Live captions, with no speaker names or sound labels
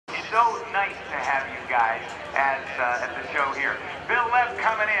so nice to have you guys at the show here. Bill Lev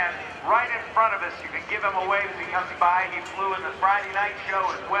coming in right in front of us. You can give him a wave as he comes by. He flew in the Friday night show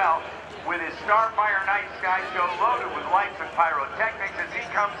as well with his Starfire Night Sky Show loaded with lights and pyrotechnics. As he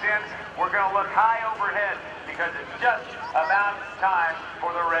comes in, we're going to look high overhead because it's just about time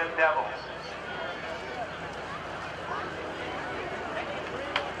for the Red Devils.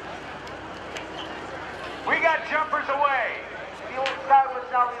 We got jumpers away. If you look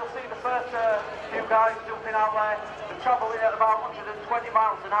skywards now, you'll see the first few guys jumping out there. They're travelling at about 120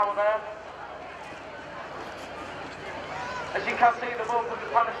 miles an hour there. As you can see, they're both with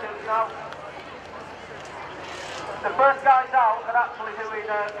the parachutes now. The first guys out are actually doing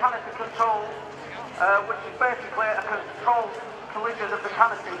canopy control, which is basically a controlled collision of the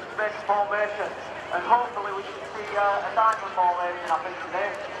canopy to make a formation. And hopefully we should see a diamond formation, I think,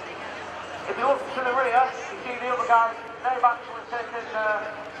 today. If you look to the rear, you see the other guys, they've actually taken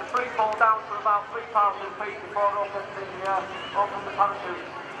the free fall down to about 3,000 feet before opening the parachutes.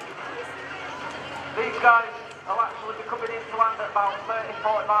 These guys will actually be coming in to land at about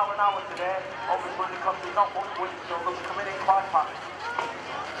 30-40 miles an hour today, obviously because there's not much wind, so they'll be coming in quite fast.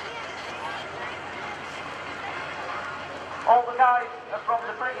 All the guys are from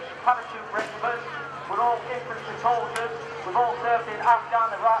the British parachute regiment. We're all infantry soldiers. We've all served in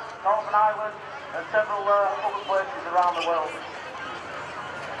Afghan, Iraq, Northern Ireland, and several other places around the world.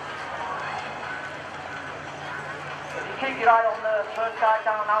 If you keep your eye on the first guy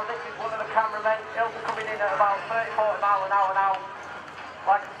down now, this is one of the cameramen. He'll be coming in at about 30-40 miles an hour now.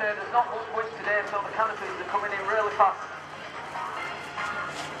 Like I said, there's not much wind today, so the canopies are coming in really fast.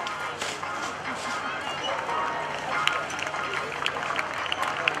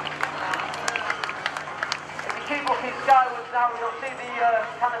 Keep looking skywards now, you'll see the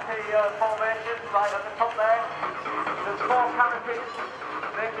canopy formation right at the top there. There's 4 canopies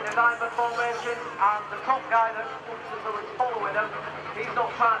making a diamond formation, and the top guy that is following them, he's not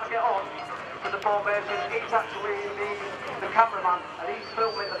trying to get on to the formation, he's actually the cameraman, and he's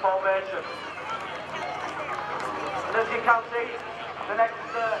filming the formation. And as you can see, the next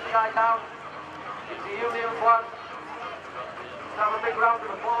guy down is the Union flag. Let's have a big round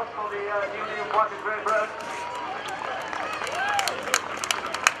of applause for the Union flag of Great Britain.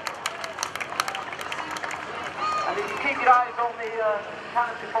 And if you keep your eyes on the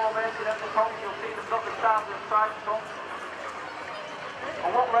canopy formation at the top, you'll see they've got the stars and stripes on.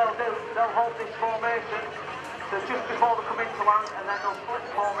 And what they'll do, they'll hold this formation so just before they come into land, and then they'll split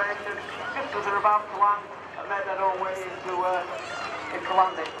the formation just as they're about to land and make their own way into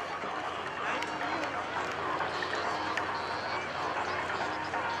landing.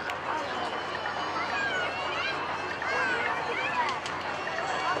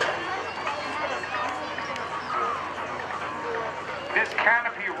 This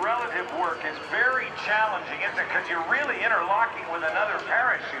canopy relative work is very challenging, isn't it? Because you're really interlocking with another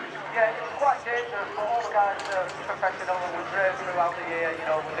parachute. Yeah, it's quite dangerous, but all the guys are professional and we train throughout the year. You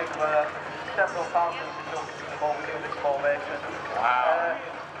know, we do several thousands of jumps before we do this formation. Wow.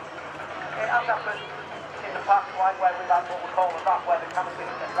 It has happened in the past, like where we've had what we call a wrap, where the canopy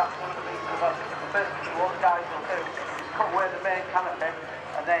is wrapped under the first thing what the guys will do is cut away the main canopy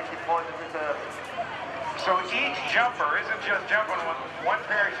and then deploy the reserve. So each jumper isn't just jumping with one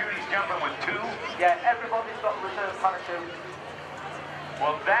parachute, he's jumping with 2? Yeah, everybody's got a reserve parachute.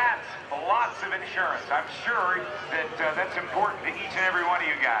 Well, that's lots of insurance. I'm sure that that's important to each and every one of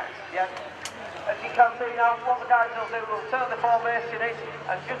you guys. Yeah. As you can see now, what the guys will do, they'll turn the formation in,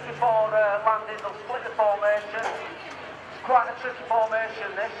 and just before landing, they'll split the formation. It's quite a tricky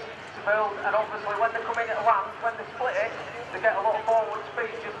formation, this, to build, and obviously when they come in at land, when they split it, they get a lot of forward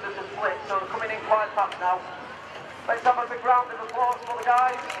speed just as they split, so they're coming in quite fast now. Let's have a big round of applause for the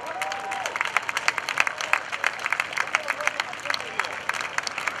guys.